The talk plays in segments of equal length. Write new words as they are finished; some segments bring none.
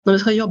Når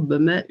vi skal jobbe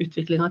med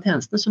utvikling av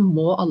tjenestene, så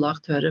må alle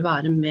aktører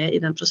være med i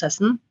den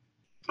prosessen.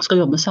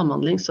 Skal jobbe med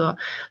samhandling, så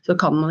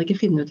kan man ikke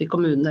finne ut i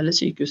kommunen eller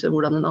sykehuset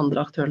hvordan den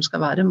andre aktøren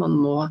skal være. Man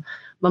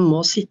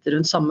må sitte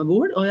rundt samme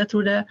bord, og jeg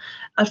tror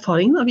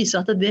erfaringen viser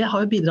at det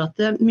har bidratt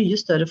til mye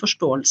større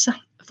forståelse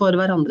for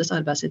hverandres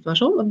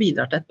arbeidssituasjon og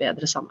bidrar til et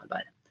bedre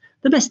samarbeid.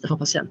 Det beste for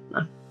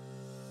pasientene.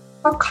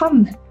 Hva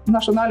kan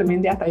nasjonale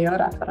myndigheter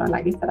gjøre for å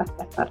legge til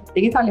rette for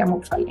digital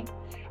hjemmeoppfølging?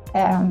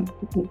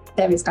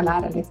 Det vi skal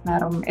lære litt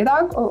mer om i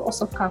dag, og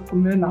også hva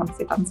kommunene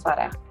sitt ansvar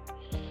er.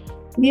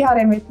 Vi har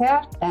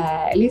invitert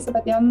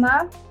Elisabeth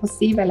Jønne og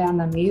Siv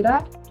Helene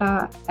Myhre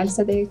fra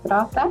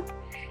Helsedirektoratet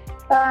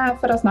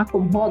for å snakke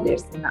om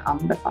HDIR sine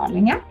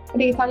anbefalinger for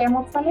digital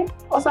hjemmeoppfølging.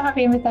 Og så har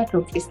vi invitert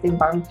Kristin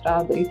Bang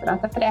fra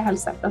Direktoratet for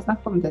e-helse for å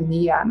snakke om den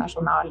nye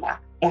nasjonale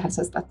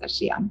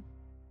e-helsestrategien.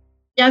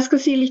 Jeg skal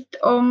si litt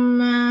om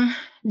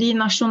de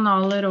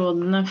nasjonale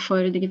rådene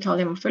for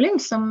digital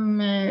hjemmeoppfølging som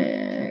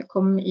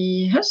kom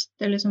i høst,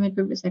 eller som vi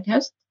publiserte i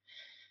høst.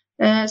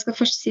 Jeg skal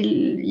først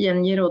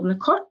gjengi rådene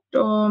kort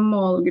og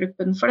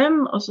målgruppen for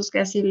dem, og så skal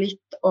jeg si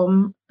litt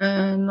om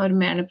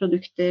normerende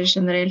produkter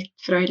generelt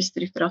fra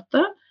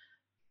Helsedirektoratet,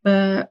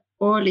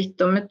 og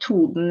litt om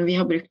metoden vi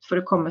har brukt for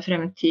å komme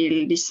frem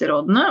til disse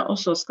rådene, og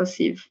så skal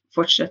Siv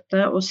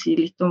fortsette og si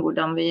litt om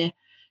hvordan vi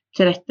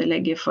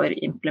tilrettelegger for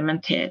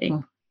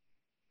implementering.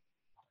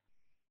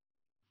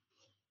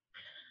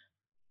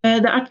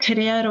 Det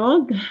 3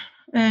 råd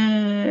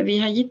vi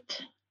har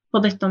gitt på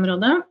dette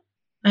området.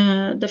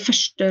 Det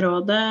første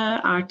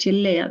rådet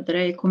til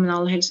ledere i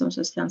kommunale helse- og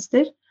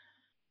omsorgstjenester,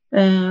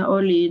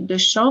 og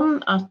lyder sånn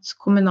at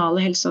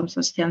kommunale helse- og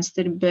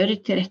omsorgstjenester bør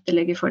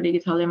tilrettelegge for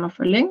digital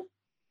hjemmeoppfølging.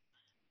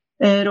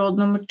 Råd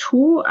nummer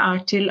 2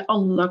 til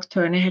alle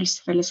aktørene i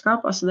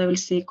helsefellesskap, altså det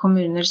vil si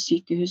kommuner,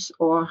 sykehus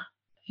og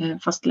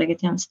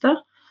fastlegetjeneste.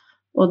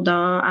 Og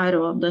da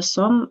rådet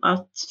sånn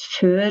at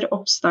før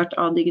oppstart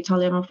av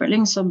digital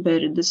hjemmeoppfølging så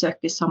bør det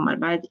søkes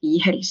samarbeid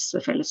i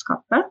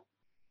helsefellesskapet.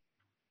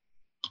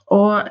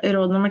 Og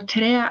råd nummer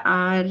 3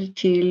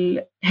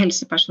 til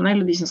helsepersonell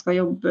og de som skal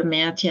jobbe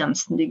med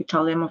tjenesten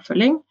digital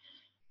hjemmeoppfølging.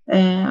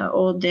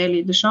 Og det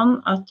lyder sånn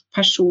at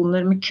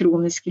personer med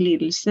kroniske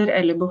lidelser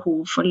eller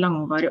behov for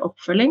langvarig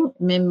oppfølging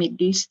med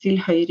middels til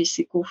høy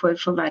risiko for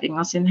forverring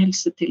av sin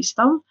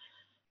helsetilstand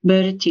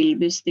bør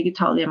tilbys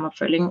digital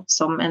hjemmeoppfølging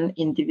som en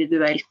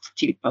individuelt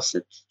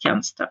tilpasset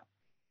tjeneste.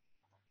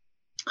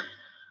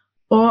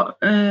 Og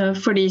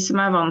for de som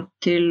vant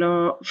til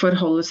å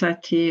forholde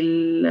seg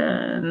til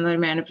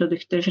normerende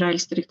produkter fra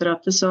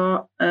Helsedirektoratet,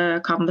 så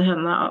kan det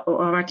hende, og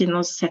har vært inne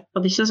og sett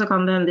på disse, så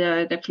kan det hende de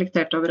har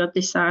reflektert over at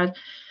disse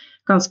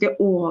ganske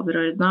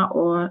overordnet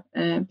og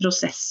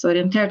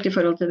prosessorientert i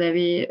forhold til det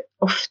vi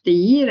ofte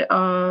gir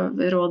av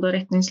råd og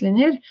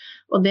retningslinjer.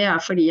 Og det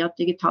fordi at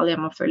digital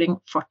hjemmeoppfølging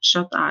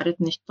fortsatt et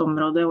nytt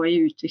område og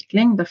i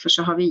utvikling. Derfor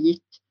så har vi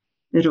gitt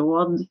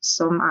råd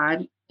som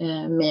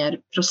mer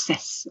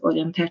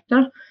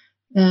prosessorienterte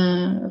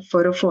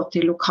for å få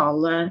til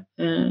lokale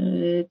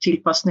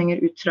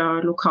tilpasninger ut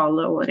fra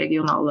lokale og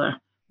regionale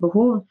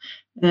behov,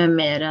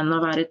 mer enn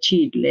å være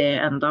tydelig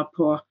enda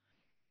på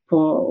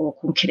og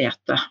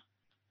konkrete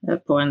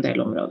på en del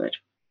områder.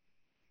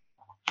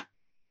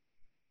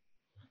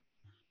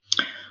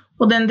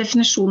 Og den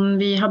definisjonen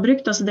vi har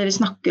brukt, altså det vi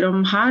snakker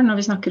om her når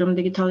vi snakker om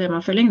digital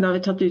hjemmeoppfølging, da har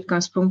vi tatt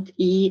utgangspunkt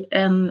i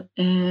en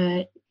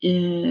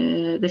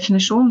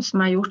definisjon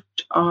som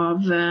gjort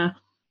av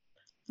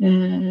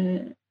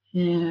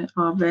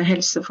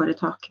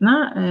helseforetakene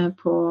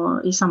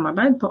i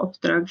samarbeid på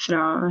oppdrag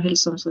fra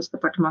Helse- og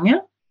omsorgsdepartementet.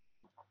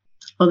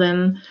 Og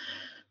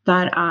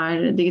der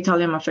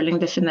digital hjemmeoppfølging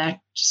definert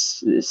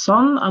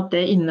sånn at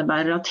det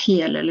innebærer at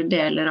hele eller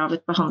deler av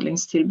et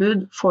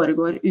behandlingstilbud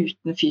foregår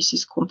uten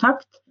fysisk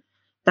kontakt,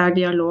 der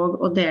dialog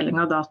og deling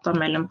av data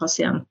mellom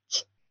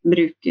pasient,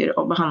 bruker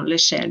og behandler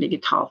skjer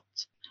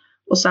digitalt.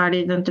 Og så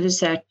det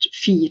identifisert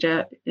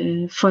 4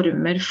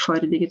 former for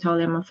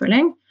digital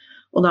hjemmeoppfølging,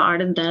 og da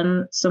det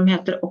den som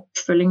heter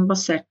oppfølging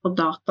basert på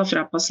data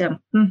fra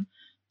pasienten,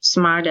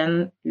 som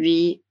den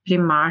vi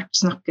primært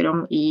snakker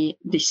om i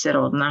disse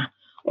rådene.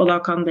 Og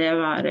da kan det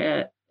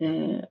være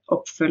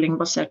oppfølging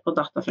basert på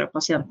data fra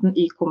pasienten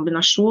i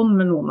kombinasjon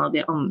med noen av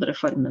de andre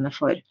formene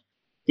for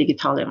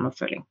digital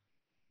hjemmeoppfølging.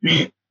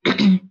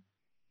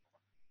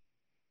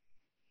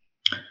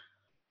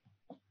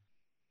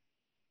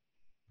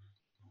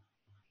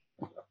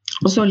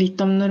 Og så litt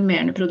om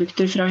normerende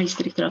produkter fra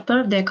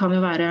Helsedirektoratet. Det kan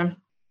jo være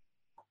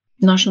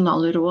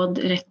nasjonale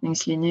råd,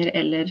 retningslinjer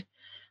eller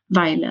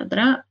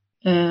veiledere.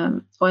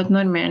 Og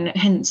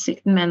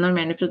hensikten med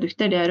normerende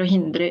produkter å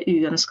hindre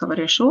uønsket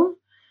variasjon,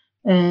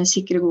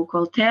 sikre god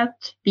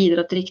kvalitet,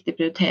 bidra til riktig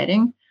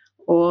prioritering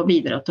og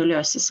bidra til å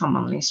løse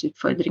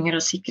samhandlingsutfordringer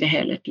og sikre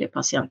helhetlige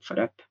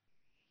pasientforløp.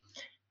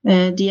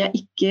 De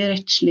ikke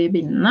rettslig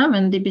bindende,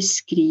 men de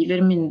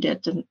beskriver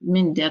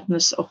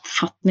myndighetenes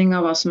oppfatning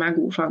av hva som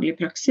god faglig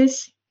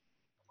praksis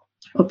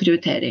og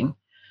prioritering.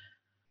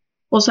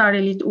 Og så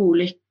det litt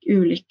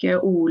ulike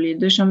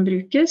ordlyder som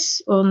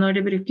brukes, og når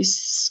det brukes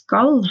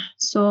skal,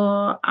 så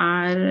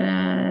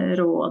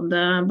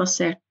rådet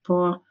basert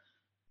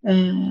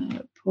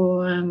på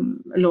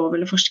lov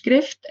eller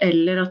forskrift,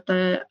 eller at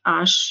det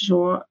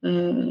så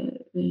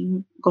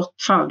godt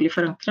faglig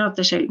forankret at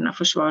det sjelden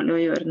forsvarlig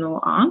å gjøre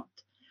noe annet.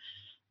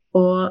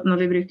 Og når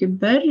vi bruker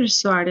bør,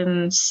 så det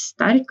en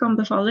sterk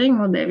anbefaling,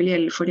 og det vil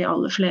gjelde for de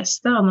aller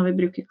fleste. Og når vi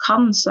bruker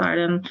kan, så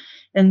det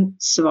en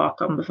svak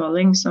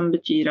anbefaling, som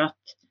betyr at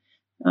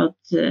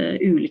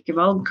ulike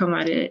valg kan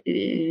være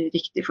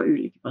riktig for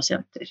ulike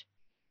pasienter.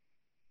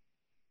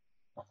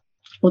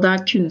 Og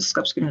det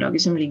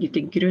kunnskapsgrunnlaget som ligger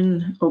til grunn,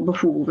 og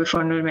behovet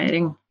for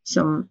normering,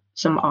 som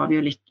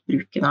avgjør litt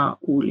bruken av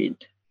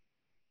ordlyd.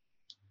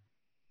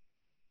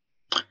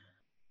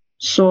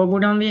 Så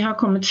hvordan vi har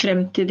kommet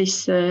frem til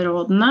disse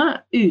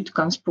rådene,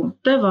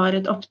 utgangspunktet var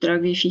et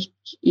oppdrag vi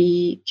fikk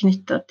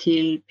knyttet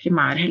til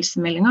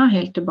primærhelsemeldingen,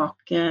 helt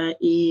tilbake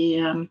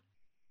i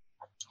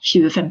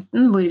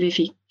 2015, hvor vi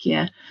fikk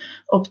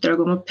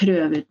oppdrag om å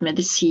prøve ut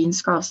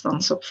medisinsk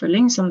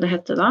avstandsoppfølging, som det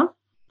hette da,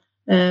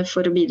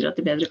 for å bidra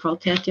til bedre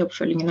kvalitet i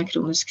oppfølgingen av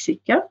kronisk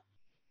syke.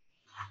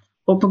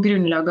 Og på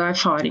grunnlag av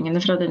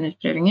erfaringene fra denne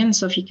utprøvingen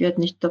så fikk vi et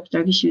nytt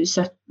oppdrag i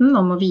 2017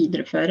 om å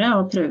videreføre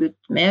og prøve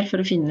ut mer for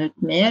å finne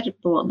ut mer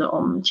både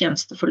om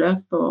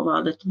tjenesteforløp og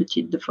hva dette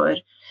betydde for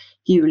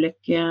de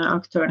ulike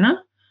aktørene.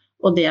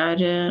 Og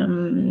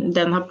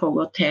den har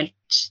pågått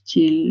helt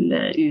til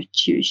ut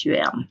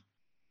 2021.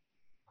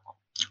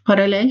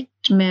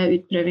 Parallelt med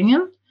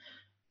utprøvingen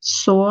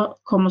så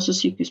kom også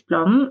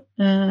sykehusplanen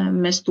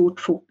med stort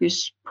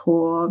fokus på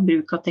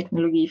bruk av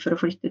teknologi for å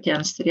flytte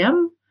tjenester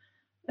hjem.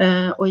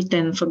 Og i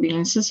den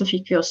forbindelse så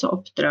fikk vi også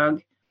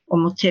oppdrag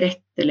om å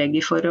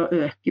tilrettelegge for å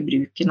øke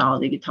bruken av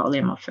digital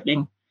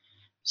hjemmeoppfølging.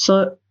 Så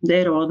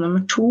det råd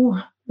nummer 2,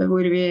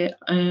 hvor vi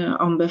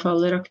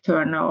anbefaler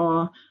aktørene å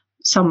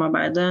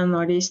samarbeide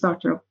når de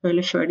starter opp,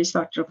 eller før de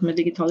starter opp med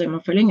digital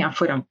hjemmeoppfølging,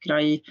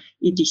 forankret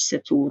i disse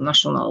 2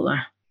 nasjonale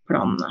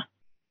planene.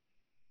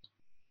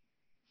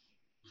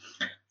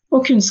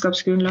 Og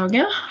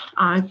kunnskapsgrunnlaget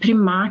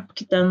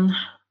primært den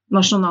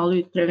nasjonale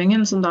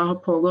utprøvingen som da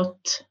har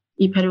pågått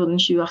i perioden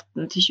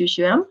 2018 til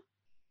 2021.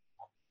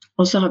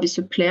 Og så har vi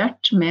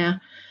supplert med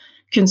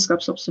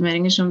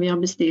kunnskapsoppsummeringer som vi har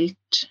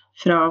bestilt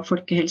fra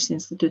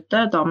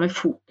Folkehelseinstituttet, da med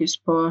fokus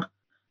på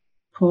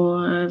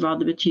hva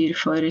det betyr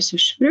for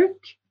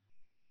ressursbruk.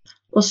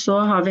 Og så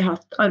har vi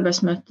hatt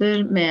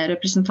arbeidsmøter med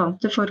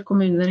representanter for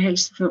kommuner,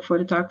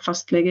 helseforetak,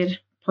 fastleger,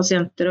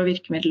 pasienter og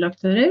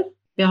virkemiddelaktører.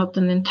 Vi har hatt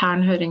en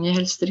intern høring i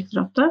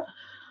Helsedirektoratet,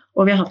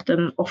 og vi har hatt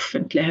en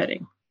offentlig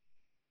høring.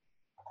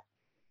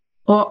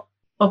 Og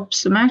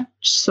oppsummert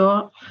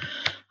så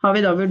har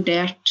vi da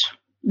vurdert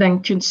den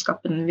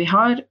kunnskapen vi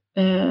har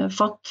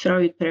fått fra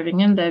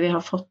utprøvingen, det vi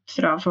har fått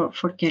fra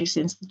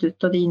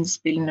Folkehelseinstituttet og de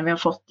innspillene vi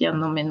har fått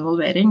gjennom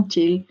involvering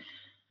til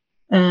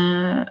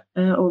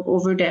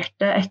og vurdert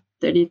det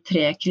etter de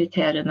 3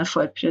 kriteriene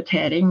for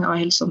prioritering av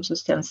helse- og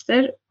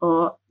omsorgstjenester,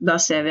 og da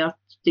ser vi at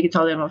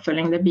digital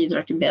hjemmeoppfølging det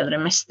bidrar til bedre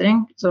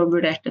mestring, så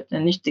vurdert etter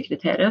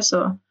nyttekriteriet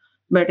så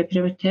bør det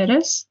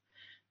prioriteres.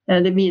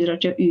 Det bidrar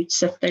til å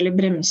utsette eller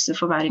bremse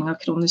forverring av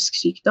kronisk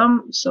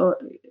sykdom, så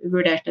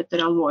vurdert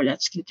etter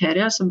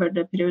alvorlighetskriteriet så bør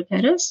det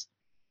prioriteres,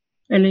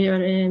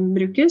 eller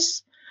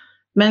brukes.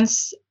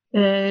 Mens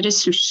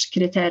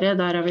ressurskriteriet,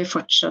 der har vi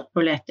fortsatt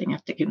på leting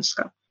etter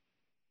kunnskap.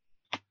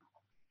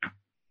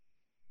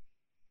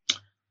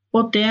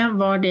 Og det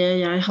var det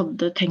jeg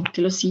hadde tenkt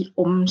til å si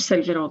om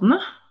selve rådene.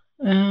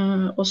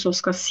 Og så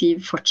skal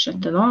Siv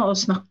fortsette nå og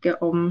snakke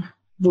om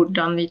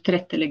hvordan vi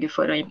tilrettelegger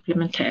for å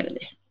implementere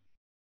de.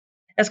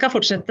 Jeg skal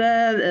fortsette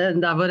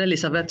der hvor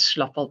Elisabeth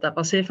slapp, holdt jeg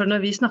på å si, for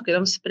når vi snakker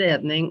om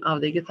spredning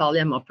av digital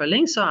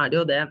hjemmeoppfølging, så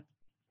det jo det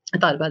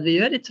et arbeid vi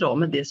gjør i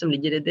tråd med det som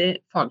ligger i de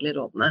faglige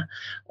rådene.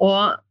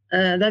 Og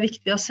det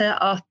viktig å se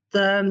at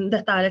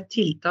dette et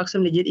tiltak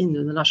som ligger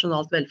innunder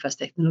Nasjonalt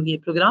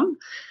velferdsteknologiprogram,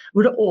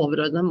 hvor det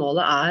overordnede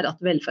målet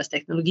at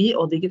velferdsteknologi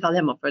og digital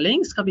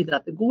hjemmeoppfølging skal bidra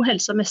til god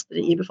helse og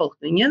mestring i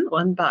befolkningen og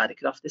en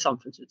bærekraftig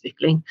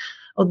samfunnsutvikling.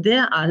 Og det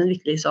en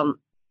virkelig sånn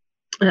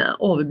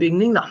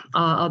overbygning da,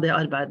 av det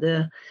arbeidet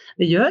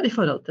vi gjør i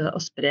forhold til å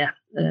spre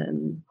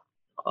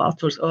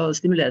og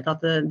stimulere til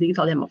at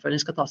digital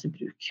hjemmeoppfølging skal tas i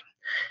bruk.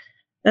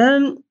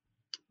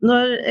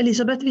 Når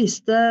Elisabeth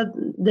viste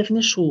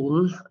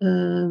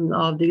definisjonen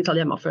av digital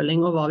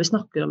hjemmeoppfølging og hva vi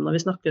snakker om når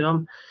vi snakker om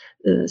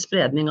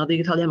spredning av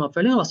digital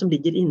hjemmeoppfølging og hva som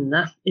ligger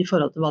inne i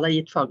forhold til hva det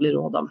gitt faglig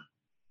råd om.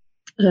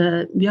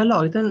 Vi har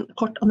laget en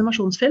kort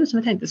animasjonsfilm som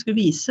vi tenkte skulle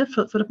vise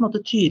for å på en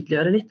måte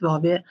tydeliggjøre litt hva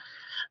det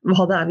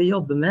vi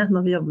jobber med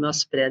når vi jobber med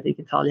å spre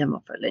digital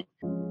hjemmeoppfølging.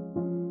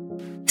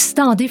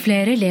 Stadig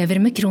flere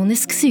lever med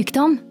kronisk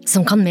sykdom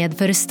som kan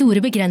medføre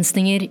store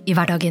begrensninger i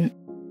hverdagen.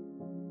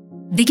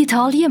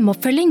 Digital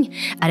hjemmeoppfølging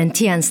en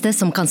tjeneste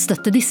som kan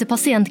støtte disse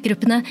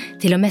pasientgruppene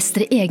til å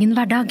mestre egen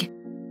hverdag.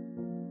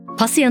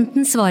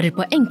 Pasienten svarer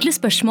på enkle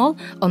spørsmål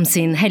om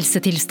sin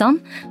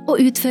helsetilstand og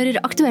utfører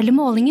aktuelle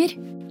målinger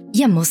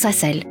hjemme hos seg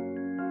selv.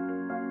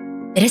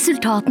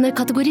 Resultatene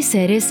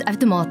kategoriseres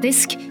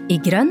automatisk i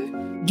grønn,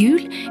 gul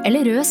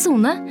eller rød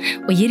zone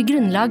og gir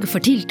grunnlag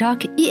for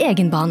tiltak i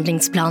egen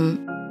behandlingsplan.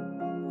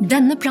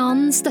 Denne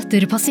planen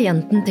støtter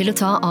pasienten til å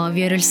ta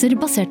avgjørelser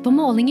basert på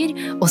målinger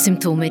og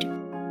symptomer.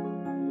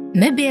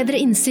 Med bedre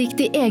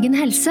innsikt i egen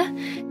helse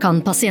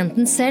kan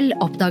pasienten selv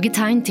oppdage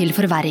tegn til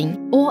forverring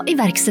og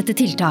iverksette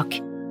tiltak.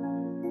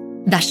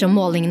 Dersom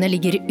målingene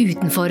ligger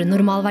utenfor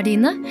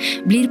normalverdiene,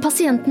 blir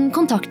pasienten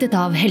kontaktet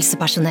av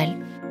helsepersonell.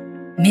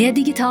 Med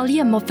digital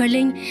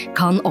hjemmeoppfølging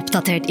kan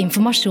oppdatert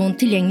informasjon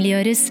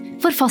tilgjengeliggjøres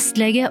for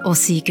fastlege og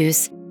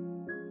sykehus.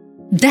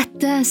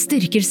 Dette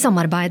styrker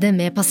samarbeidet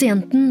med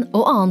pasienten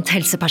og annet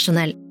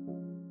helsepersonell.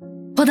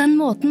 På den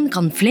måten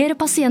kan flere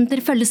pasienter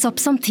følges opp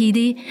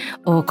samtidig,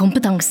 og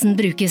kompetansen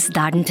brukes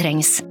der den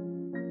trengs.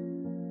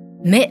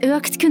 Med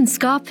økt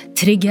kunnskap,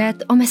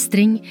 trygghet og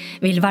mestring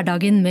vil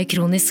hverdagen med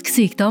kronisk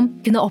sykdom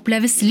kunne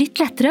oppleves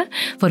litt lettere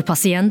for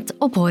pasient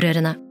og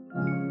pårørende.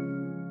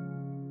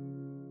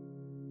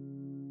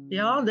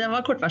 Ja, det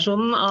var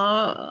kortversjonen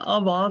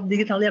av hva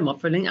digital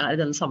hjemmeoppfølging i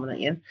denne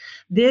sammenhengen.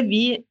 Det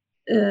vi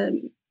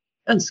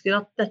ønsker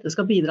at dette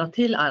skal bidra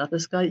til, at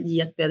det skal gi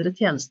et bedre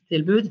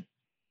tjenestetilbud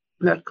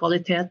med økt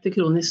kvalitet til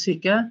kronisk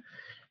syke,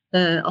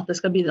 at det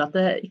skal bidra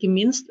til ikke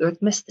minst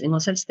økt mestring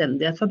og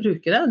selvstendighet for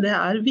brukere. Det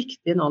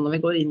viktig nå når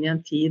vi går inn i en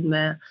tid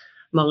med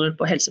mangel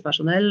på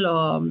helsepersonell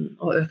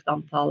og økt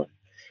antall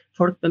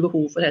folk med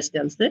behov for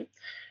helsetjenester.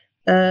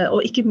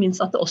 Og ikke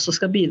minst at det også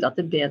skal bidra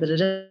til bedre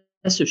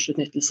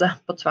ressursutnyttelse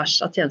på tvers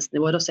av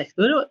tjenestenivåer og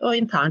sektorer og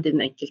internt i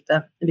den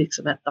enkelte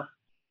virksomhet.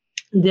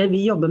 Det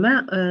vi jobber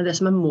med, det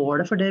som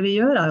målet for det vi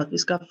gjør, at vi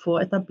skal få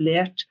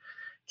etablert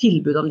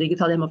tilbud om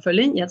digital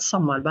hjemmeoppfølging i et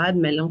samarbeid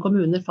mellom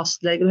kommuner,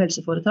 fastleger og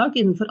helseforetak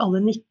innenfor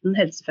alle 19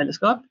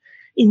 helsefellesskap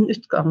innen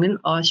utgangen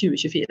av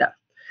 2024.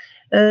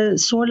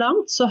 Så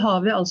langt så har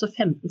vi altså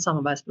 15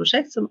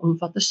 samarbeidsprosjekt som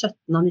omfatter 17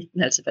 av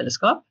 19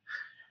 helsefellesskap.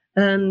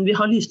 Vi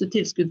har lyst ut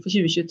tilskudd for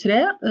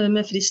 2023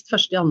 med frist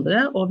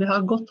 1.2., og vi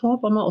har godt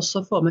håp om å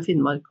også få med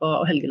Finnmark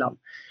og Helgeland.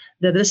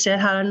 Det dere ser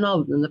her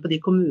navnene på de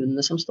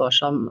kommunene som står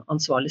som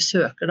ansvarlig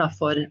søker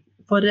for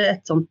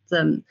et sånt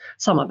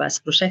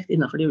samarbeidsprosjekt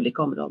innenfor de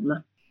ulike områdene.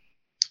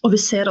 Og vi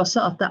ser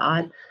også at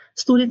det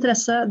stor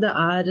interesse, det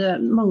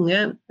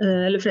mange,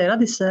 eller flere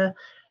av disse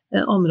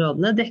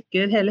områdene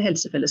dekker hele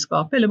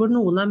helsefellesskapet, eller hvor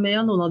noen med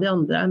og noen av de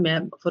andre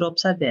med for å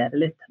observere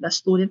litt. Det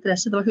stor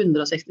interesse, det var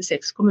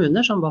 166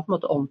 kommuner som var på en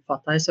måte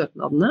omfattet i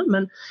søknadene,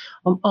 men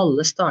om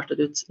alle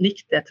startet ut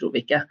likt, det tror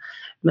vi ikke.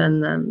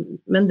 Men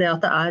det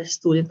at det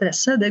stor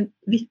interesse, det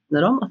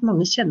vitner om at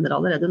mange kjenner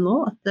allerede nå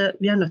at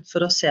vi nødt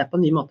for å se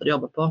på nye måter å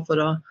jobbe på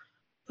for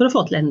å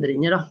få til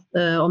endringer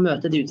og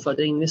møte de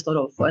utfordringene vi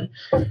står overfor.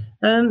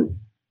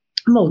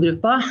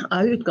 Målgruppa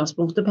i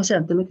utgangspunktet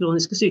pasienter med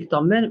kroniske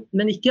sykdommer,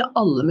 men ikke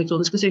alle med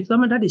kroniske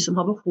sykdommer. Det de som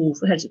har behov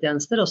for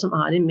helsetjenester, og som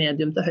i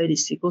medium til høy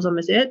risiko, som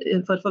vi sier,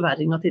 for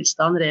forverring av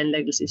tilstand,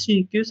 reinnleggelse i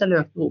sykehus,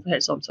 eller økt behov for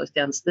helse- og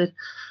omsorgstjenester,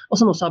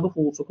 og som også har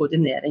behov for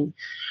koordinering.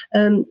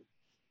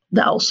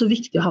 Det også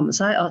viktig å ha med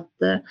seg at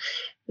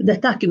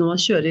dette ikke noe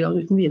man kjører i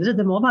gang uten videre.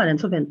 Det må være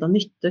en forventet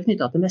nytte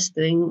knyttet til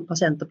mestring,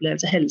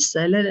 pasientopplevelse,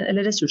 helse eller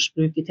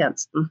ressursbruk i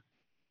tjenesten.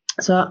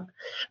 Så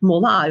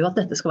målet jo at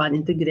dette skal være en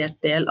integrert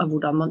del av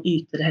hvordan man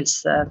yter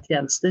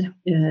helsetjenester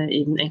i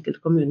den enkelte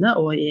kommune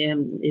og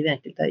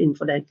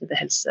innenfor det enkelte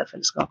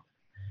helsefellesskap.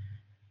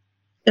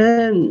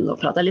 Nå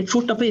prater jeg litt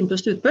fort på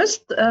innpust og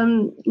utpust.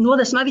 Noe av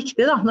det som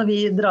viktig når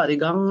vi drar i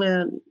gang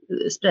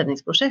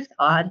spredningsprosjekt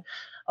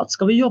at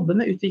skal vi jobbe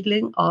med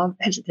utvikling av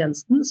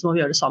helsetjenesten, så må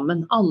vi gjøre det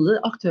sammen. Alle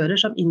aktører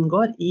som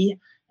inngår i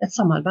et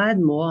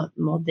samarbeid må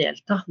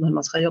delta når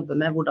man skal jobbe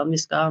med hvordan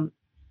vi skal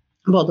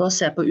både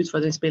se på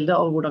utfordringsbildet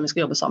og hvordan vi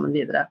skal jobbe sammen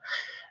videre.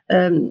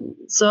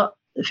 Så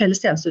felles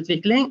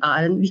tjenesteutvikling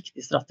en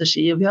viktig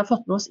strategi, og vi har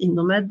fått med oss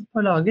Innomed på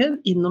laget.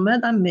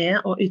 Innomed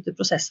med å yte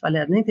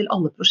prosessveiledning til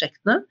alle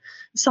prosjektene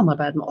i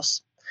samarbeid med oss.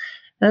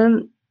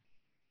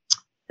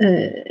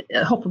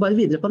 Jeg hopper bare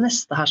videre på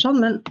neste her,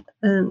 men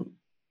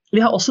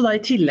vi har også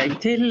i tillegg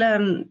til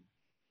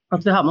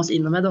at vi har med oss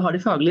Innomed og har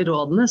de faglige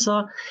rådene,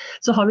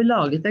 så har vi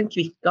laget en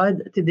quick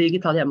guide til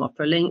digital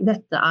hjemmeoppfølging.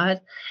 Dette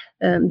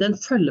den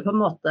følger på en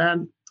måte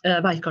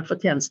veikart for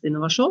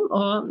tjenesteinnovasjon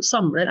og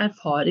samler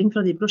erfaring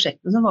fra de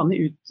prosjektene som var med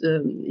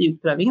i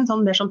utprøvingen,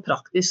 mer sånn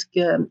praktisk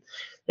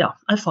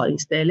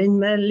erfaringsdeling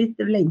med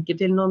litt lenker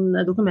til noen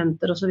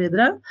dokumenter og så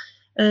videre.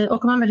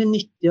 Og kan være veldig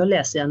nyttig å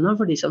lese gjennom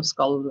for de som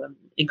skal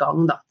i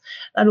gang.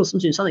 Det noe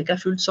som synes han ikke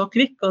fullt så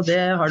kvikk, og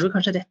det har du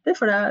kanskje rett i,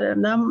 for det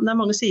er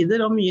mange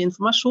sider og mye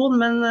informasjon,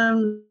 men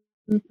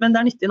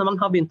det nyttig når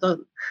man har begynt å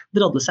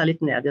drodle seg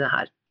litt ned i det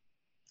her.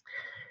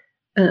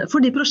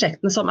 For de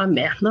prosjektene som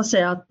med, nå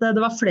ser jeg at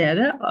det var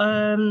flere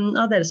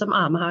av dere som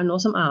med her nå,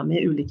 som med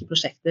i ulike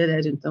prosjekter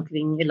rundt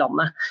omkring i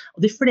landet.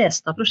 Og de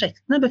fleste av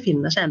prosjektene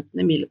befinner seg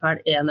enten i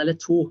milepæl 1 eller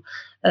 2.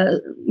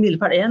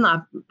 Milepæl 1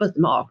 på dette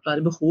med å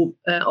avklare behov,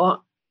 og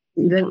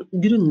det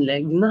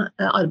grunnleggende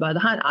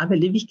arbeidet her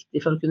veldig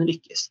viktig for å kunne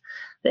lykkes.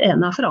 Det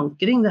ene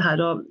forankring, det her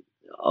å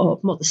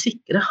på en måte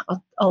sikre at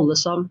alle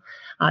som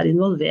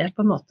involvert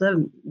på en måte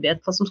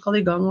vet hva som skal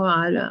i gang og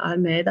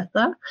med i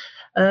dette.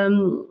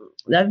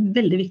 Det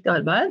veldig viktig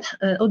arbeid,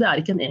 og det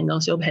ikke en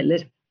engangsjobb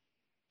heller.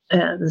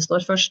 Det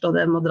står først, og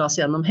det må dras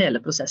gjennom hele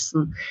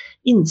prosessen.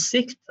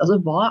 Innsikt, altså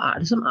hva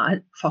det som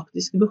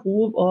faktiske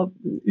behov og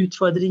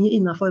utfordringer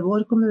innenfor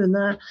vår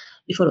kommune,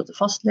 i forhold til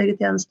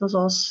fastlegetjenesten hos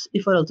oss,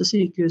 i forhold til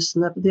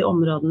sykehusene på de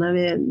områdene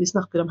vi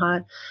snakker om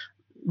her.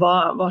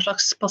 Hva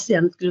slags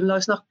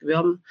pasientgrunnlag snakker vi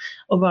om,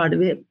 og hva det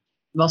vi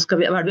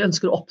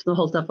ønsker å oppnå,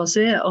 holdt jeg på å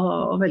si,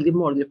 og velge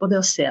målgruppe, det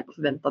å se på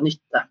forventet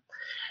nytte.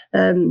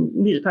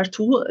 Milepæl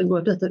 2 går på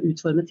dette å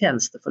utforme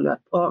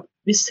tjenesteforløp, og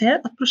vi ser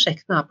at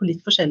prosjektene på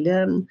litt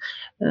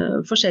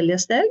forskjellige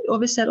steg,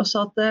 og vi ser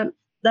også at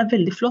det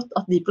veldig flott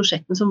at de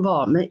prosjektene som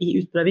var med i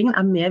utprøvingen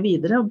med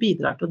videre og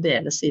bidrar til å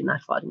dele sine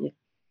erfaringer.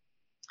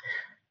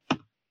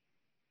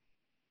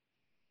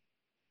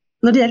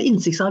 Når det gjelder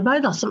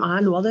innsiktsarbeid, som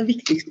noe av det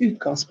viktigste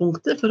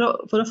utgangspunktet for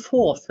å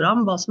få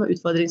fram hva som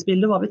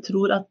utfordringsbildet, hva vi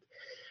tror at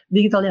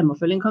digital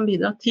hjemmeoppfølging kan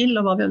bidra til,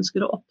 og hva vi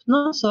ønsker å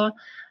oppnå,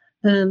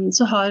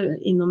 så har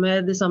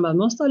Innomed i samarbeid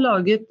med oss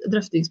laget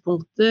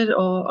drøftingspunkter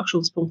og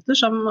aksjonspunkter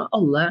som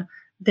alle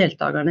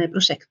deltakerne i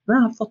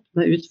prosjektene har fått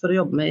med ut for å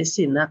jobbe med i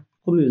sine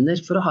kommuner,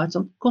 for å ha et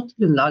sånt godt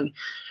grunnlag.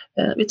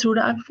 Vi tror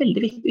det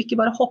veldig viktig å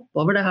ikke bare hoppe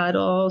over det her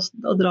og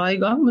dra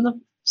i gang, men å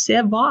se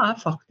hva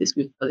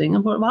faktisk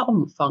utfordringen, hva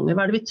omfanget,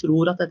 hva det vi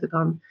tror at dette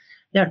kan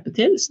hjelpe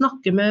til.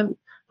 Snakke med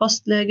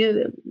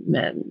fastleger,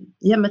 med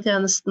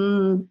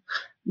hjemmetjenesten,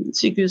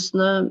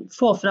 sykehusene,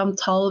 få fram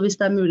tall hvis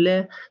det mulig,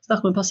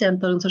 snakke med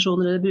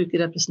pasientorganisasjoner eller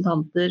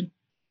brukerrepresentanter,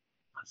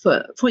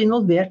 få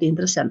involvert de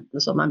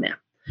interessentene som med.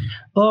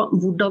 Og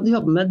hvordan de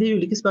jobber med de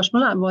ulike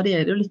spørsmålene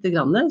varierer jo litt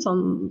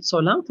så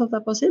langt, holdt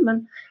jeg på å si,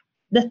 men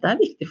dette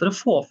viktig for å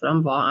få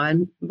fram hva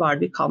det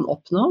vi kan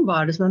oppnå,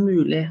 hva det som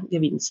mulig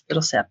gevinster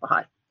å se på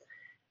her.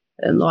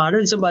 Nå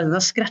det liksom bare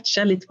å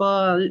scratche litt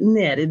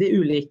nede i de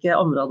ulike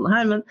områdene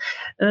her, men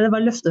jeg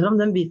bare løfter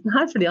fram den biten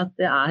her, fordi at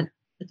det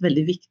et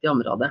veldig viktig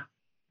område.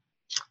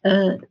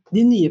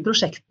 De nye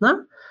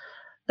prosjektene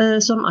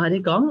som i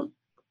gang,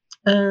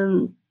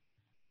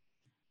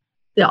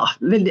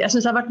 jeg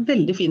synes det har vært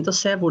veldig fint å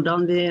se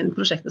hvordan de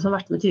prosjektene som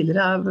har vært med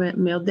tidligere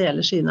med å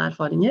dele sine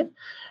erfaringer.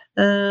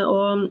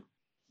 Og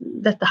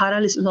dette her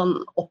liksom sånn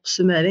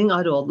oppsummering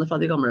av rådene fra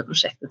de gamle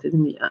prosjektene til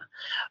de nye.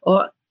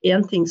 Og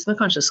en ting som jeg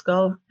kanskje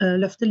skal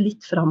løfte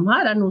litt fram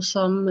her, noe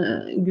som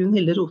Gunn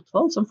Hilde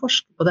Rotvold, som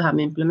forsker på det her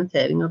med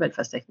implementering av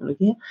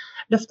velferdsteknologi,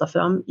 løftet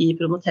fram i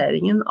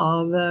promoteringen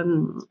av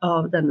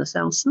denne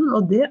seansen,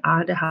 og det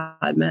det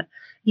her med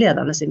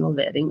ledernes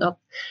involvering. At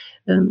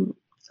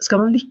skal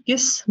man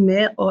lykkes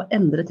med å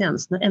endre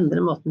tjenestene,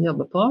 endre måten vi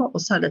jobber på, og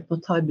særlig på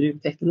å ta i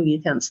bruk teknologi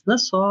i tjenestene,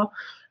 så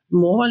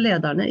må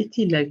lederne i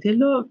tillegg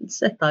til å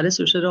sette av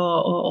ressurser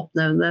og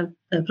oppnevne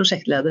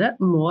prosjektledere,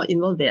 må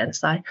involvere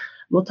seg,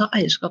 må ta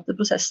eierskap til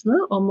prosessene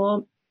og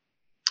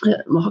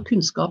må ha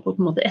kunnskap og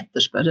på en måte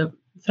etterspørre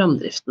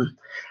framdriften.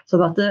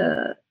 Sånn at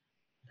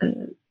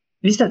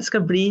hvis dette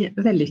skal bli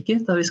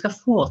vellykket, og vi skal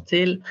få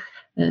til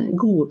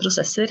gode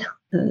prosesser,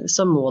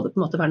 så må det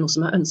på en måte være noe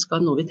som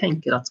ønsket, noe vi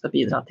tenker at skal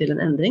bidra til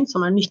en endring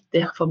som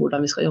nyttig for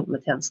hvordan vi skal jobbe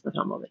med tjenestene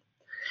fremover.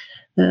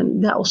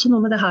 Det også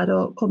noe med det her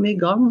å komme i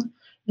gang.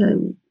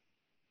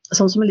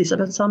 Sånn som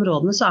Elisabeth sa om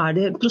rådene, så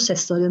det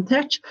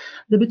prosessorientert.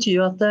 Det betyr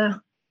jo at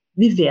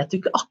vi vet jo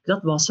ikke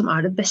akkurat hva som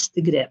det beste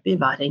grepet i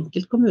hver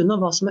enkelt kommune, og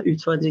hva som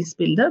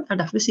utfordringsbildet. Det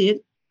derfor vi sier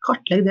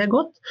kartlegg det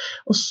godt,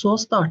 og så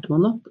starter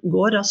man opp,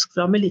 går raskt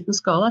fram i liten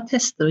skala,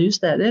 tester og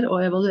justerer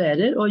og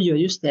evaluerer og gjør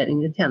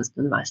justeringer i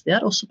tjenesten underveis. Det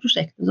også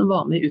prosjektene som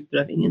var med i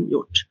utprøvingen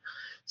gjort.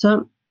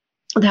 Så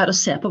det her å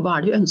se på hva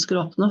det vi ønsker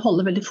å oppnå,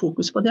 holde veldig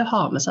fokus på det,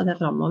 ha med seg det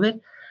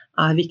fremover,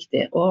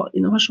 viktig. Og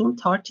innovasjon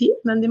tar tid,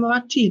 men de må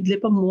være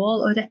tydelige på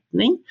mål og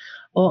retning,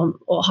 og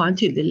ha en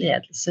tydelig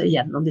ledelse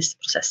gjennom disse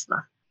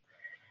prosessene.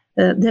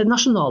 Det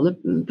nasjonale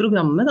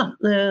programmet,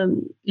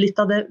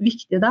 litt av det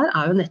viktige der,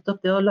 jo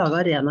nettopp det å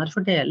lage arenaer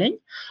for deling,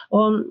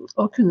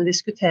 og kunne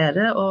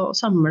diskutere og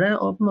samle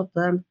og på en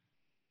måte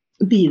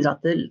bidra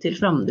til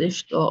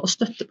framdrift og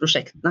støtte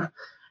prosjektene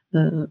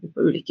på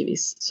ulike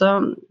vis. Så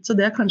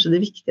det kanskje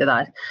det viktige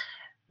der.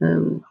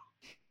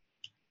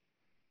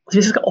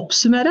 Hvis vi skal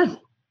oppsummere,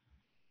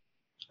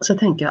 så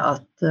tenker jeg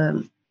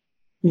at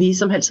vi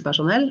som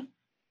helsepersonell,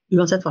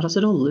 uansett hva slags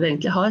rolle vi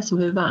egentlig har, så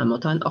må vi være med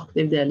å ta en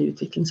aktiv del i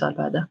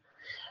utviklingsarbeidet.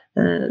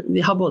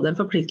 Vi har både en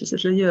forpliktelse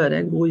til å gjøre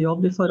en god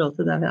jobb i forhold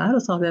til det vi og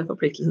så har vi en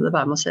forpliktelse til å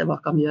være med å se hva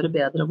kan vi gjøre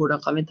bedre, og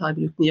hvordan kan vi ta i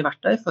bruk nye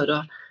verktøy for å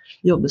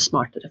jobbe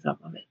smartere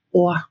fremover.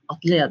 Og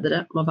at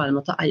ledere må være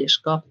med å ta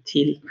eierskap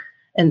til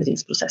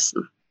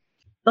endringsprosessen.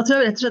 Da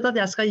tror jeg rett og slett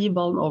at jeg skal gi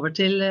ballen over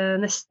til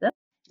neste.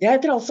 Jeg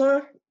heter altså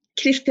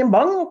Kristin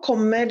Bang og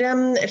kommer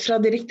fra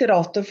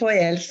Direktoratet for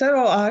e-helse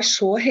og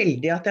så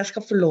heldig at jeg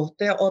skal få lov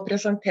til å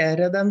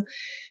presentere den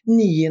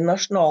nye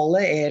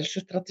nasjonale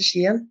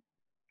e-helsestrategien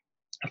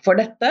for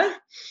dette.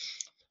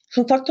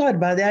 Som sagt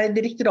arbeider jeg i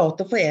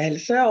Direktoratet for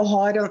e-helse og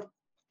har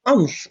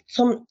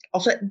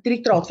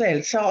Direktoratet for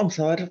e-helse har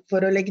ansvar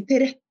for å legge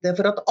til rette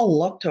for at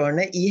alle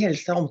aktørene i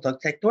helse- og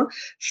omsorgssektoren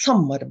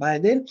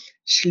samarbeider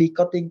slik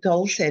at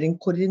digitalisering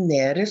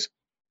koordineres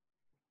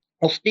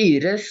og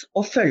styres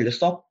og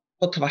følges opp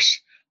på tvers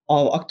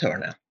av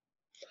aktørene.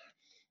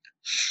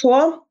 Så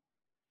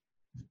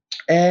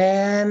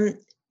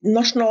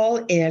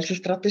Nasjonal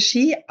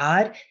e-helsestrategi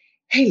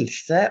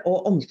helse-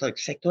 og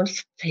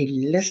omsorgssektorens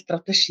felles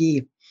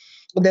strategi.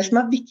 Og det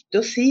som viktig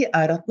å si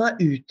at den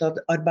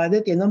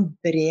utarbeidet gjennom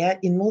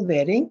bred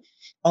involvering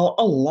av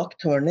alle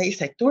aktørene i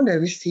sektoren, det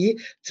vil si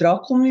fra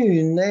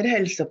kommuner,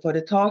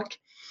 helseforetak,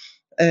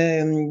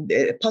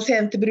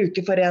 pasient- og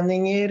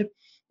brukerforeninger,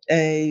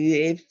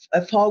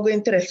 fag- og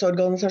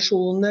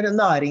interesseorganisasjoner,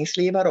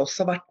 næringsliv har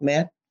også vært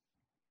med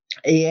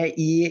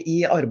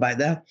i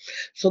arbeidet.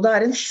 Så det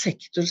en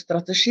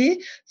sektorstrategi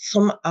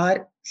som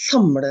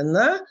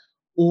samlende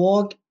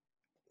og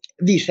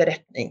viser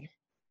retning.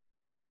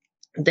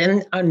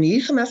 Den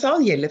ny, som jeg sa,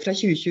 gjelder fra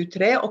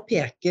 2023 og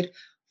peker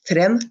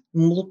frem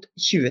mot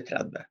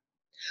 2030.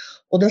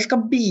 Og den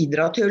skal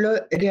bidra til å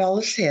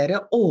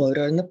realisere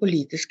overordnede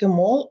politiske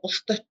mål og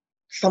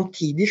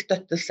samtidig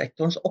støtte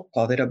sektorens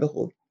oppgaver og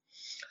behov.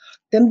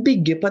 Den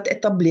bygger på et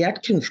etablert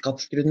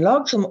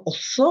kunnskapsgrunnlag som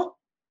også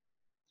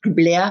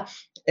ble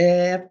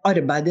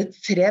arbeidet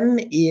frem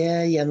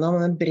gjennom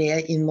en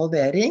bred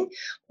involvering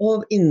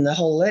og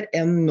inneholder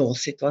en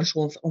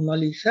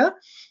nå-situasjonsanalyse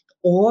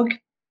og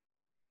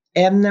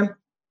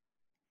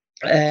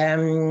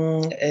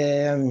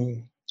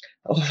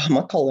hva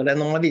man kaller det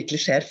når man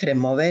virkelig ser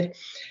fremover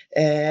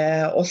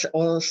og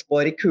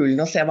spår i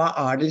kulen og ser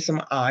hva det liksom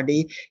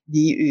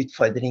de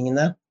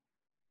utfordringene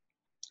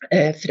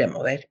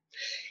fremover.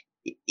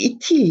 I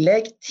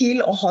tillegg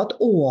til å ha et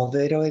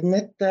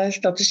overordnet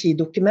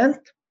strategidokument,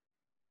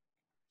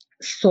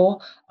 så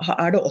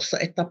det også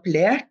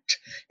etablert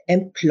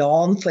en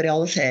plan for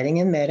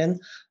realiseringen, mer en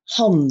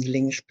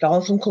handlingsplan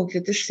som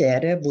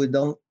konkretiserer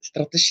hvordan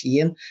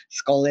strategien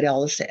skal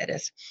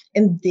realiseres.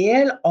 En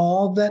del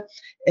av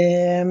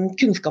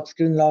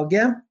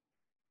kunnskapsgrunnlaget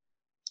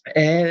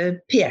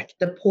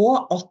pekte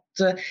på at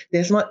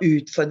det som var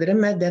utfordret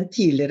med den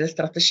tidligere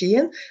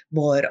strategien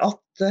var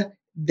at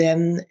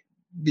den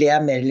ble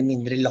mer eller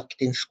mindre lagt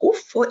i en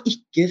skuff og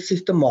ikke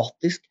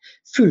systematisk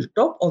fulgt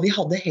opp, og vi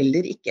hadde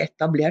heller ikke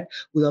etablert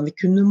hvordan vi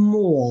kunne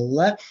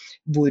måle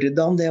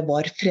hvordan det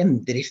var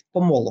fremdrift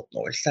på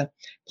måloppnåelse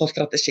på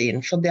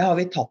strategien. Så det har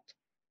vi tatt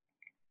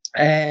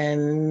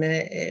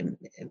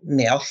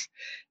med oss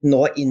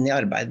nå inn i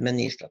arbeidet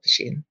med ny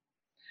strategien.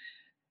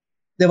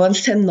 Det var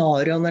en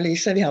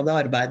scenarioanalyse vi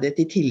hadde arbeidet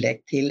i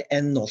tillegg til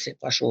en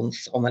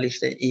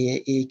nå-situasjonsanalyse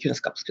i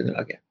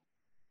kunnskapsgrunnlaget.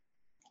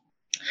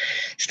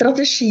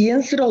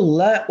 Strategiens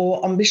rolle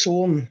og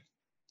ambisjon.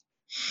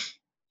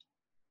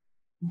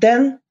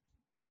 Den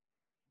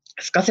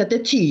skal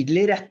sette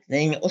tydelig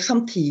retning og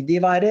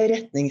samtidig være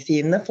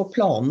retningsgivende for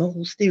planene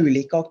hos de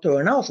ulike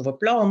aktørene, altså for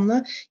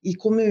planene i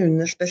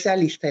kommunene,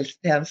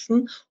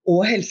 spesialisthelsetjenesten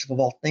og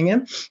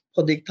helseforvaltningen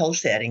på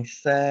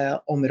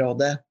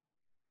digitaliseringsområdet.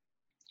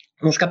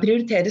 Man skal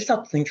prioritere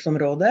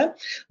satsingsområdet,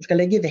 man skal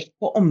legge vekt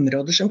på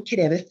områder som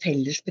krever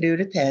felles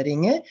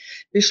prioriteringer,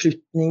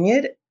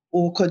 beslutninger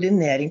og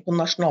koordinering på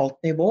nasjonalt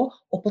nivå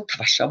og på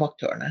tvers av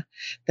aktørene.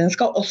 Den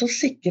skal også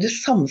sikre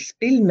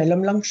samspill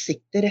mellom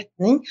langsiktig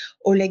retning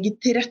og legge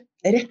til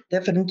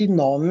rette for en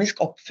dynamisk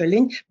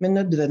oppfølging med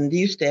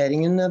nødvendige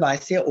justeringer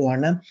underveis i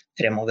årene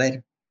fremover.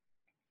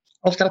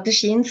 Og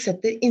strategien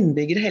setter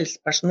innbyggere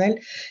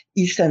helsepersonell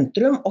i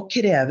sentrum og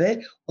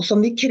som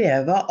vil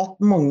kreve at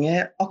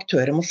mange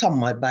aktører må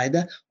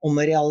samarbeide om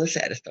å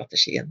realisere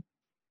strategien.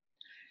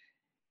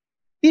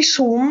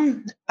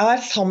 Visjonen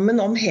sammen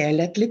om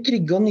helhetlig,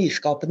 trygge og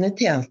nyskapende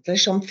tjenester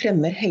som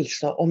fremmer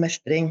helse og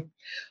mestring.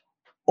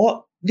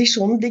 Og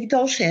visjonen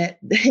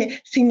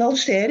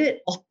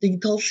signaliserer at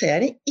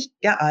digitalisering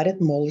ikke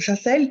et mål i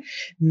seg selv,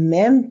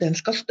 men den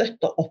skal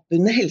støtte opp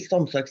under helse-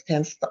 og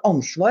omsorgstjenestens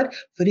ansvar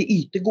for å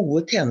yte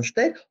gode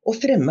tjenester og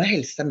fremme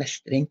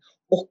helsemestring.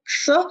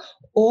 Også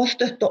å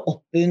støtte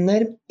opp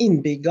under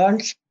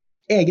innbyggerens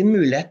egen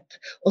mulighet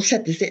å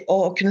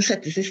kunne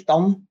settes i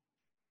stand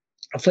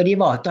for å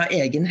ivareta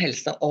egen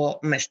helse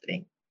og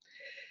mestring.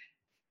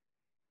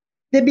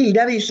 Det bildet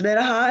jeg viser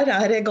dere her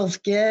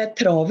ganske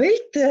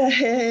travelt,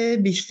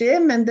 busy,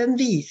 men den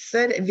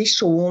viser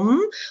visjonen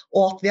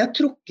og at vi har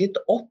trukket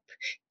opp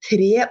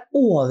 3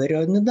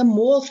 overordnede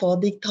mål for hva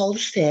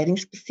digitalisering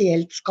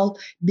spesielt skal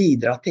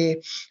bidra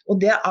til. Og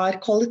det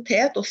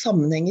kvalitet og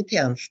sammenheng i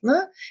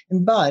tjenestene,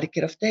 en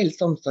bærekraftig helse-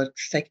 og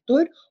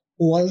omsorgssektor,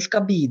 og den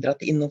skal bidra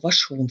til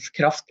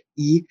innovasjonskraft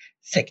i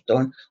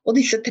sektoren. Og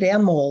disse 3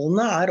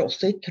 målene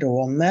også i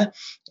tråd med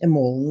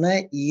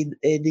målene i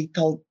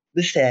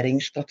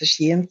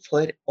digitaliseringsstrategien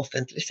for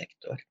offentlig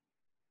sektor.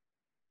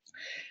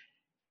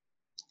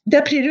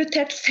 Det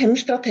prioritert 5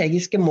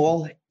 strategiske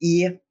mål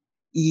i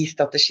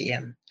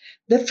strategien.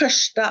 Det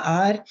første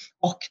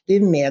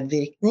aktiv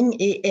medvirkning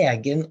i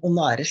egen og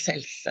næres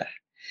helse.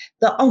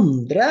 Det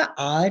andre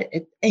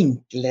et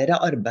enklere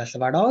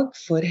arbeidshverdag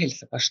for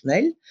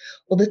helsepersonell,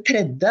 og det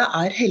tredje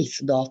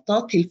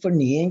helsedata til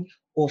fornying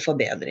og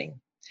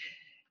forbedring.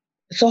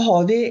 Så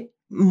har vi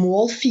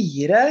mål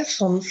 4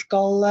 som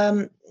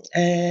skal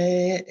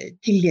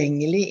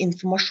tilgjengelig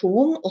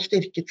informasjon og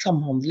styrket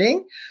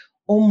samhandling,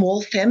 og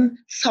mål 5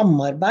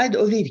 samarbeid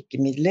og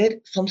virkemidler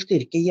som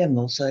styrker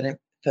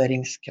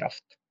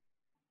gjennomføringskraft.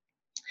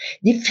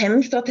 De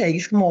 5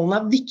 strategiske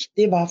målene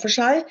viktige hver for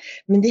seg,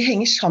 men de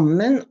henger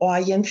sammen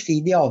og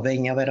gjensidig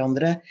avhengig av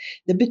hverandre.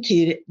 Det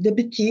betyr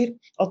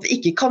at vi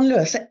ikke kan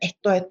løse ett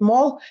og ett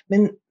mål,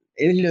 men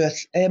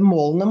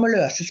målene må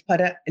løses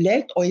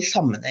parallelt og i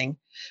sammenheng.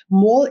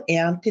 Mål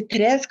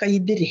 1-3 skal gi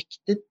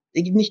direkte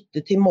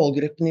nytte til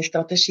målgruppen i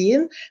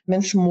strategien,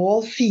 mens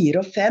mål 4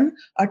 og 5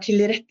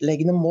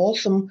 tilretteleggende mål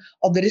som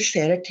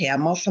adresserer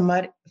tema som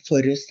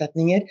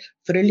forutsetninger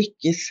for å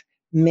lykkes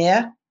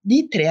med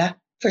de 3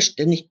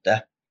 første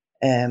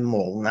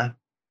nyttemålene.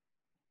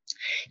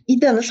 I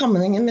denne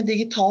sammenhengen med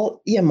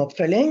digital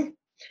hjemmeoppfølging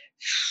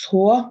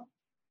så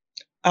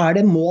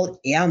det mål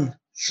 1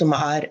 som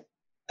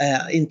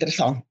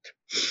interessant.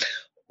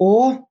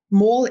 Og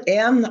mål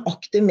 1,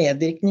 aktiv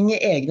medvirkning i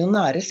egen og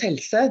næres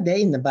helse, det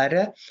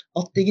innebærer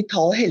at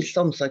digital helse-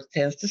 og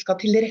omsorgstjeneste skal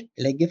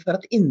tilrettelegge for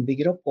at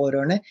innbyggere og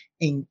pårørende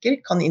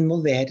enkelt kan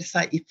involvere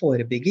seg i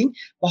forebygging,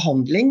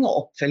 behandling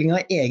og oppfølging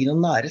av egen og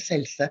næres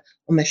helse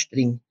og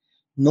mestring.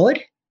 Når,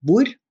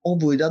 hvor og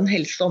hvordan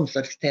helse- og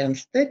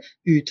omsorgstjenester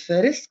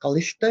utføres skal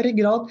i større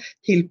grad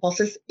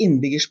tilpasses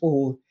innbyggers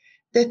behov.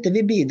 Dette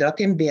vil bidra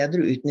til en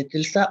bedre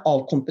utnyttelse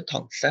av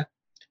kompetanse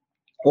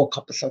og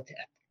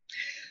kapasitet.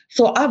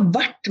 Så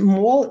hvert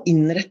mål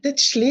innrettet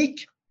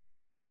slik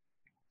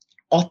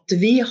at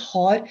vi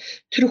har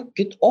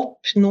trukket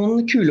opp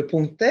noen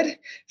kulepunkter,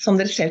 som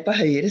dere ser på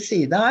høyre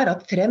side her,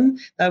 at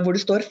der hvor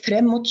det står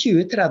frem mot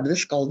 2030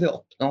 skal vi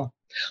oppnå.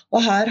 Og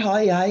her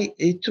har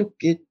jeg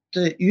trukket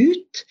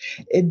ut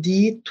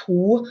de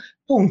 2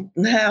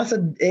 punktene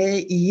altså,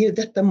 i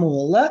dette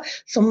målet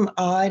som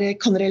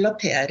kan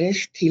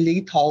relateres til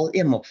digital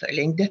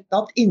hjemmeoppfølging. Dette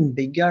at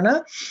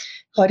innbyggerne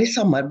har i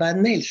samarbeid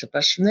med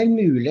helsepersonell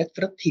mulighet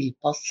for å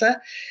tilpasse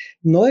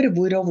når,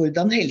 hvor og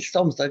hvordan helse-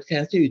 og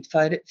omsorgstjenester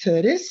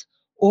utføres,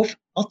 og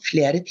at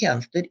flere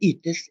tjenester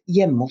ytes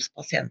hjemme hos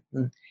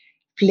pasienten.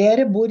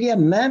 Flere bor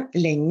hjemme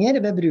lenger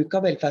ved bruk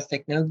av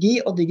velferdsteknologi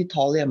og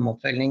digital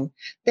hjemmeoppfølging.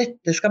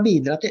 Dette skal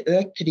bidra til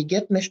økt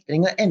trygghet,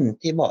 mestring og evne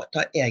til å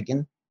ivareta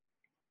egen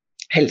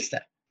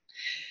helse.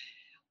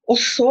 Og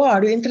så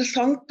det jo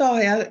interessant da,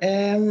 jeg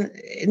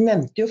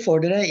nevnte jo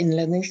for dere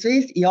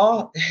innledningsvis,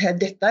 ja,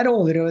 dette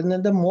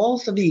overordnede mål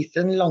som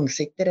viser en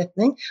langsiktig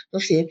retning,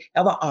 som sier,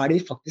 ja, hva det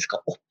vi faktisk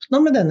skal oppnå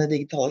med denne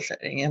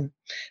digitaliseringen?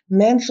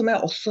 Men som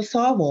jeg også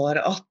sa, var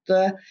at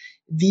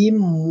vi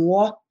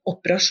må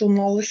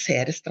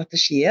operasjonalisere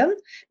strategien,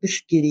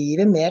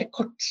 beskrive mer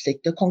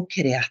kortsiktige og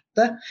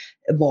konkrete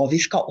hva vi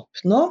skal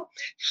oppnå.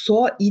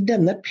 Så i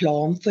denne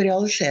planen for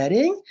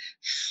realisering,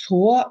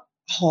 så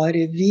har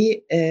vi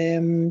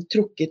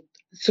trukket,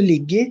 så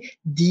ligger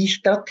de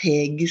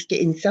strategiske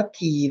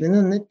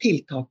initiativene,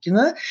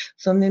 tiltakene,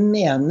 som vi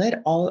mener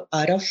av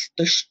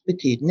størst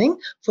betydning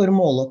for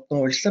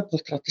måloppnåelse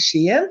på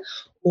strategien,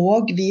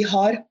 og vi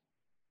har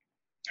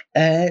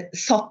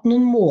satt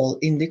noen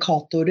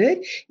målindikatorer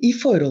i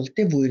forhold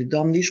til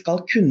hvordan vi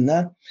skal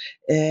kunne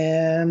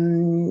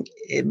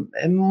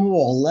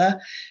måle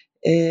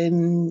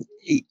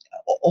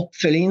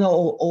oppfølgingen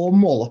og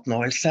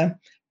måloppnåelse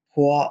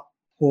på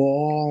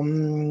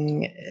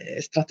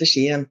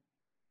strategien.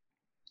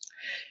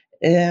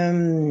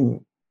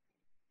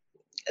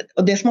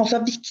 Og det som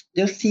også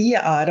viktig å si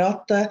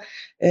at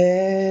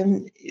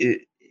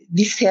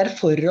vi ser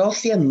for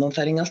oss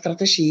gjennomføring av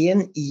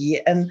strategien i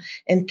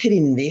en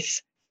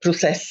trinnvis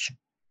prosess.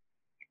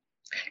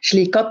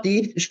 Slik at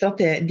de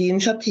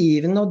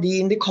initiativene og de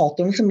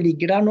indikatorene som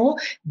ligger der nå,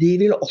 de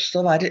vil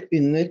også være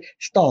under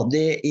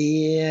stadig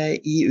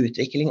i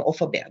utvikling og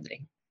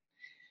forbedring.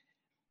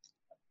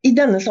 I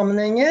denne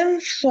sammenhengen,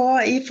 så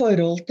i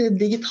forhold til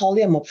digital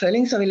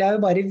hjemmeoppfølging, så vil jeg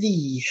jo bare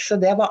vise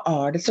det, hva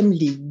det som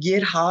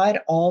ligger her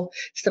av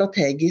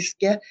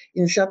strategiske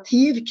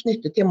initiativ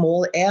knyttet til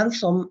mål 1,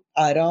 som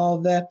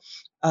av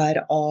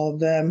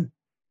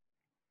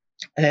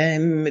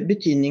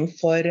betydning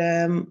for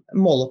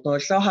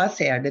måloppnåelse. Og her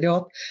ser dere jo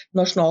at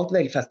Nasjonalt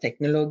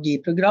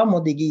velferdsteknologiprogram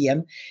og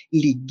DigiHjem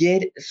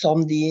ligger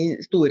som de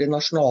store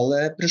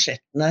nasjonale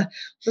prosjektene.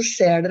 Så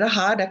ser dere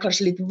her, det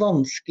kanskje litt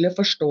vanskelig å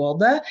forstå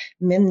det,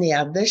 men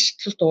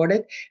nederst så står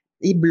det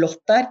i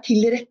blått der,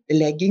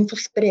 tilrettelegging for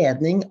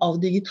spredning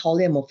av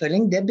digital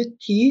hjemmeoppfølging. Det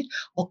betyr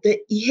at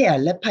det i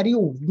hele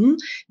perioden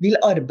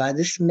vil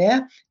arbeides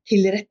med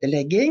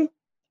tilrettelegging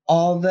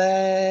av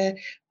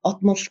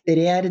at man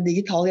sprer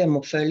digital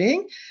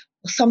hjemmeoppfølging,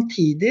 og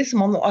samtidig som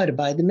man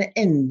arbeider med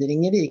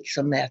endring i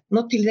virksomheten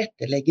og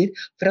tilrettelegger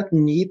for at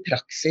ny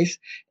praksis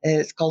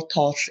skal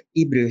tas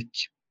i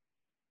bruk.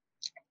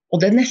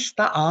 Og det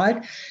neste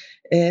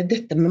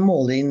dette med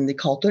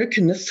måleindikatorer,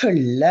 kunne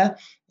følge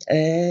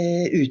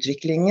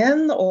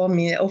utviklingen, og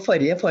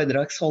forrige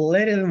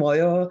foredragsholder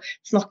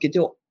snakket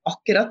jo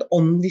akkurat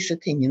om disse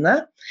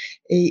tingene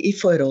i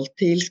forhold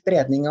til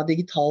spredning av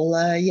digital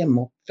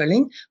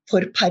hjemmeoppfølging.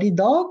 For per i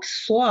dag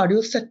så det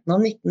jo 17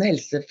 av 19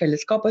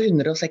 helsefellesskap og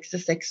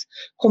 166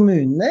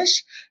 kommuner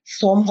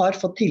som har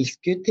fått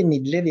tilskudd til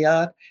midler via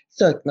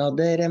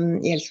søknader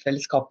i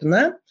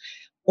helsefellesskapene.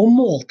 Og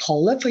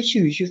måltallet for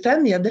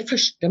 2025, det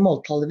første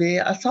måltallet vi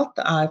har satt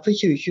for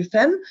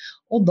 2025,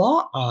 og da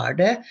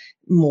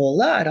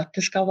målet at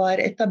det skal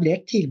være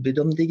etablert tilbud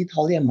om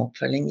digital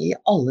hjemmeoppfølging i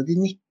alle de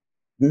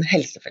 19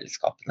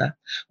 helsefellesskapene.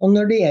 Og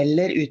når det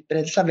gjelder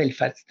utbredelse av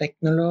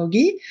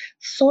velferdsteknologi,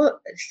 så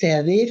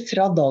ser vi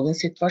fra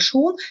dagens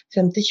situasjon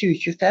frem til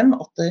 2025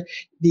 at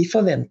vi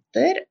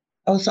forventer,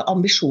 altså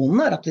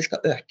ambisjonen at vi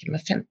skal øke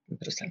med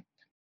 15%.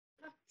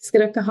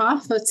 Skal dere ha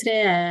for 3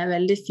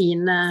 veldig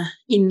fine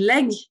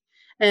innlegg.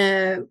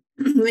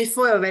 Vi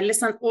får jo veldig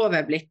sånn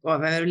overblikk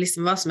over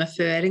liksom hva som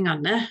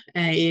føringene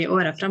i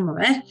årene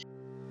fremover.